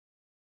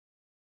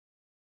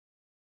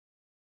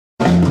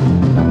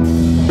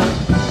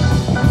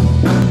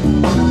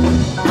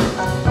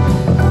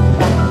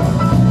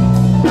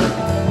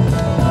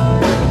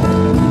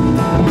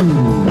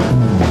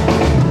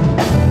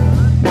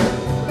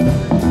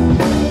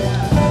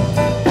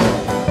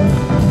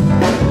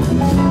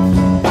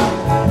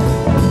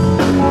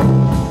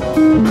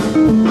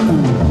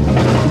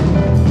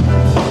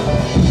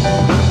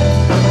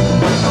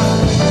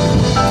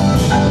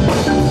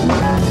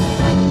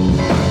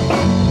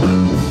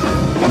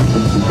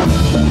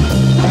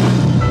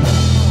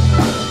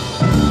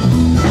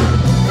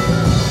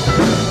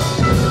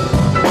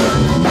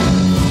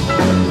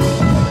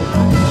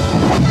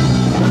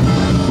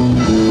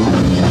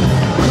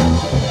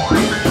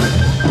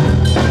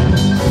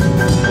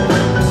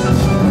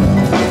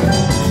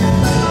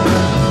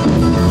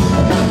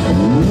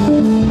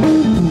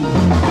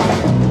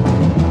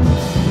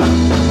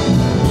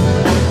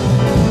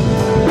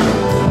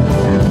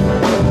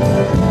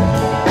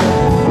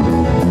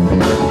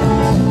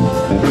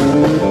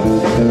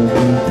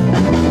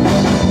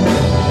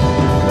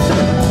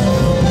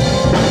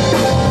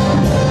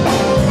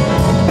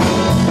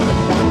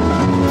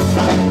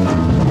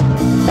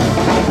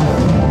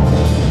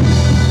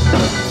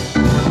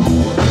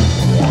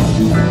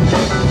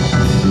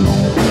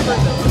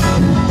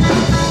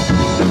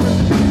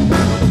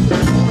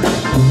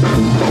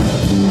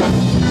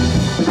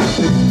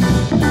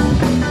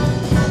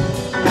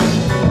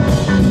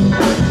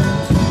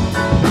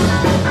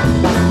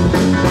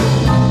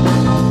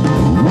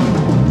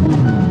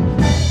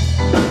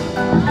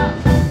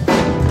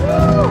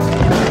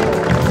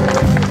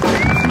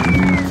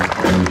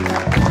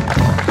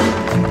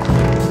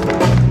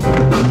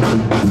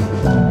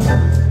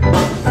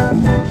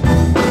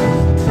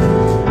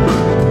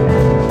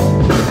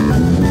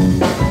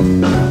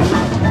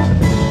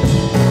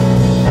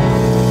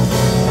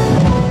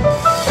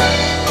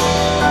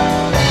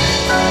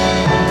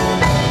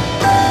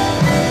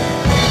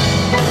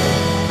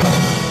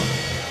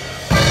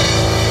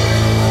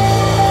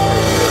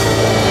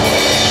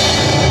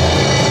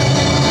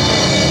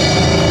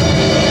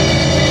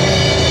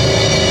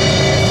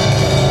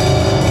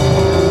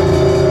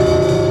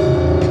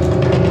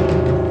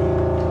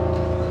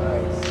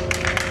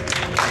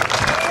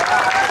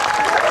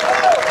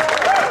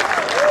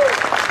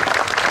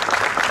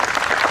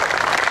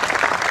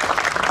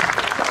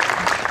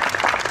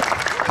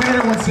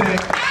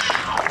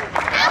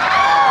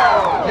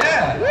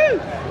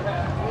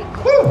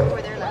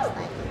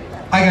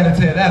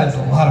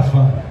of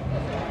fun.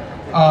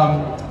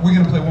 We're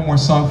going to play one more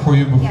song for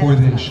you before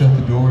they shut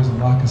the doors and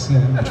lock us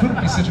in, which wouldn't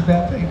be such a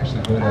bad thing,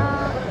 actually, but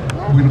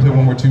we're going to play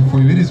one more tune for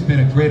you. It has been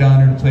a great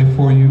honor to play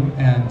for you,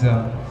 and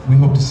we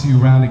hope to see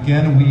you around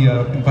again. We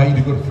invite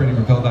you to go to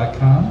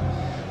FreddieRavel.com.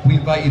 We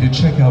invite you to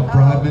check out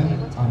Broadman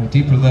on a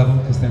deeper level,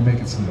 because they're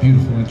making some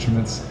beautiful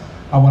instruments.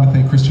 I want to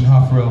thank Christian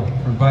Hofferel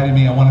for inviting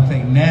me. I want to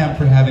thank NAMM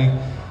for having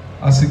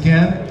us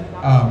again.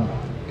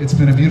 It's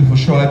been a beautiful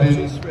show. I've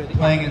been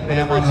playing at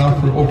NAMM on and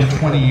off for over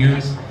 20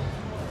 years,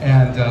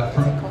 and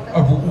from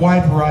a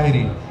wide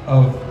variety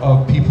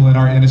of people in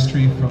our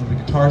industry, from the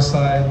guitar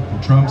side,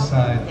 the drum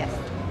side,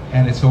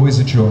 and it's always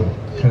a joy,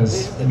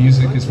 because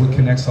music is what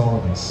connects all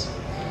of us.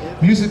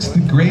 Music's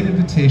the great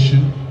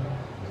invitation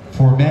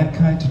for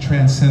mankind to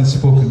transcend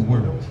spoken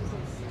word,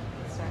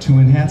 to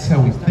enhance how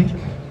we think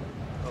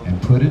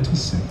and put into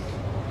sync,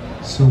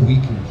 so we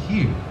can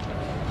hear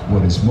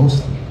what is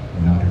mostly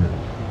not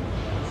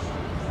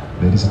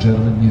heard. Ladies and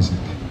gentlemen, music.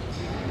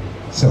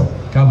 So,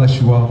 God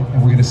bless you all,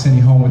 and we're going to send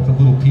you home with a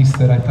little piece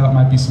that I thought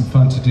might be some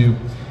fun to do.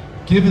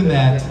 Given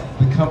that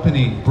the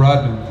company,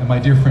 Broadman, and my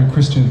dear friend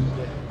Christian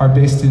are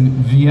based in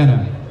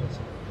Vienna,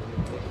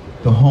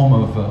 the home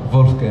of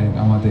Wolfgang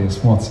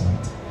Amadeus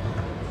Mozart,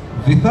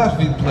 we thought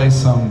we'd play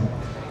some,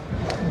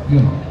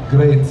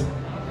 great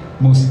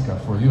musica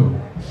for you.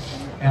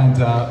 And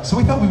so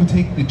we thought we would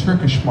take the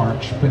Turkish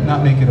march, but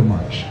not make it a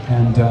march.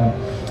 And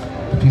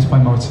a piece by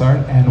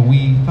Mozart, and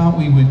we thought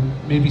we would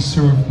maybe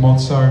serve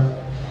Mozart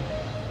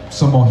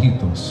some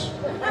mojitos.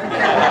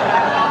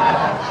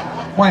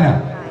 Why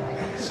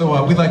not?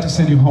 So we'd like to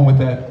send you home with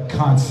that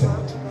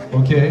concept,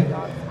 okay?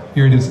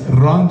 Here it is,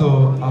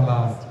 Rondo a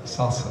la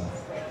Salsa.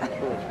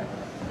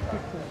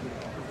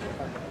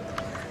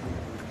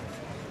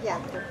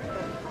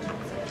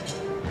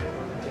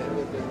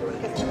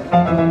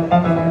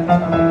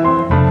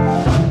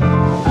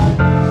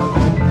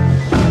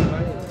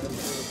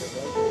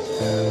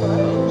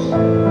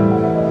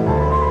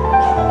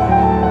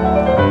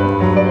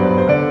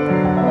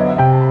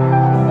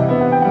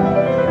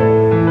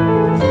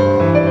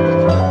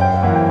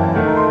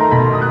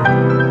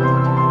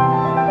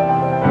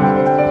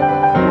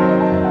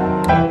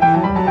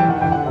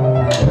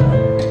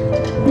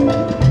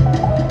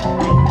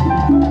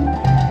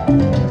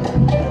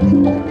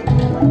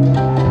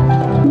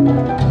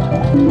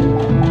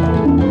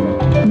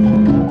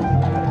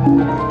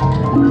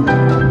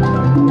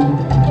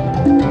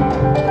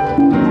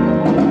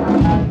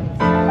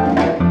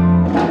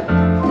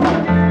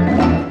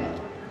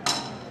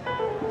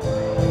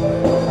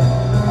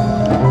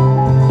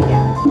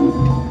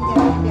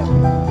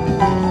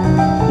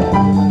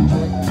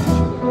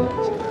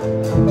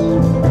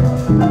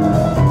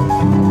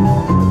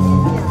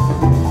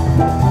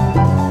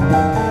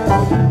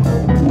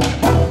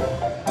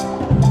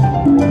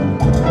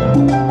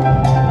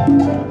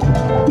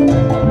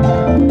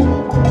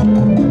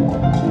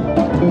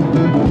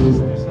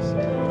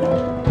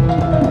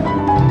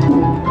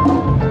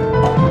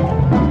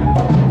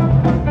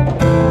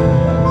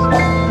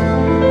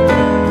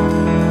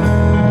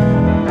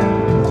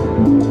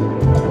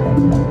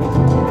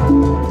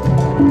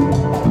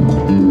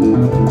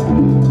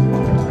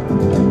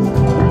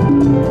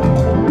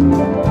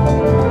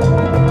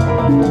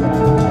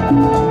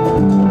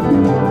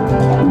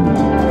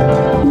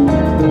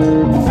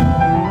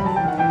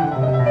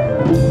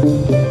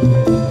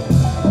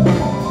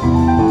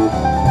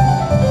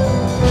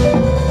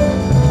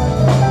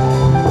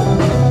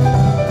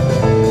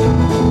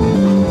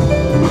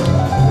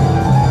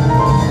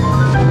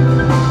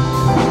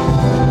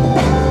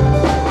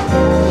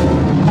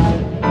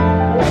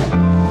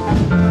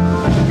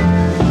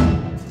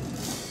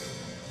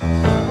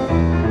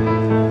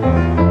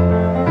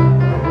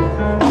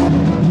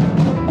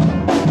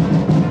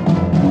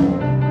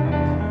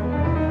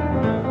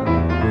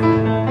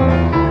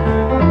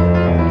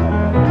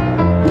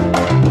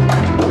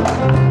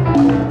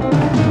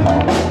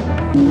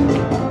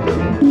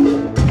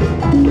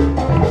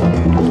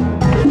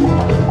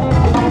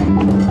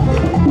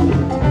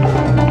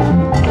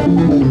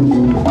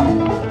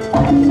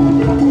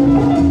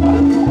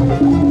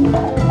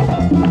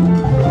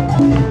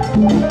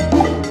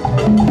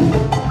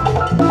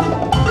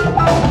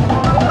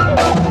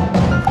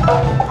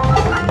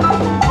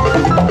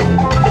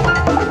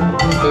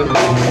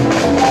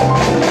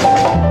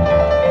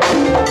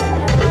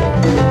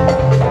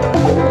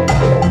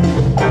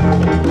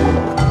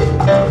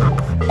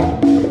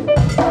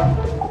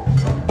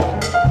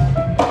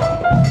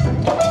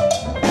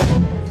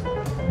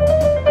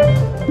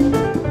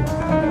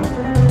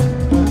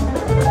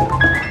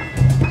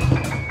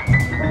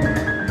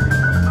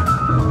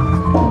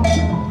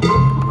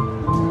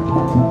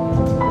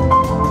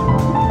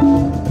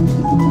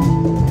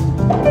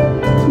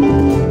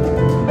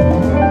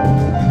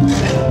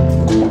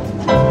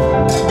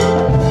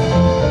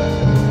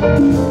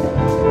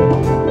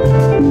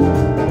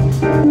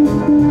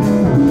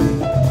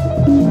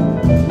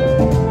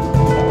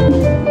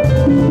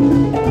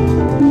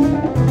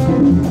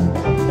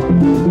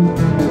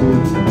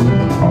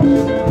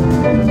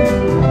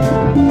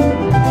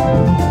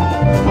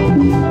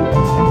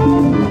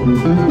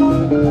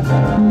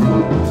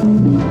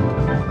 Thank you.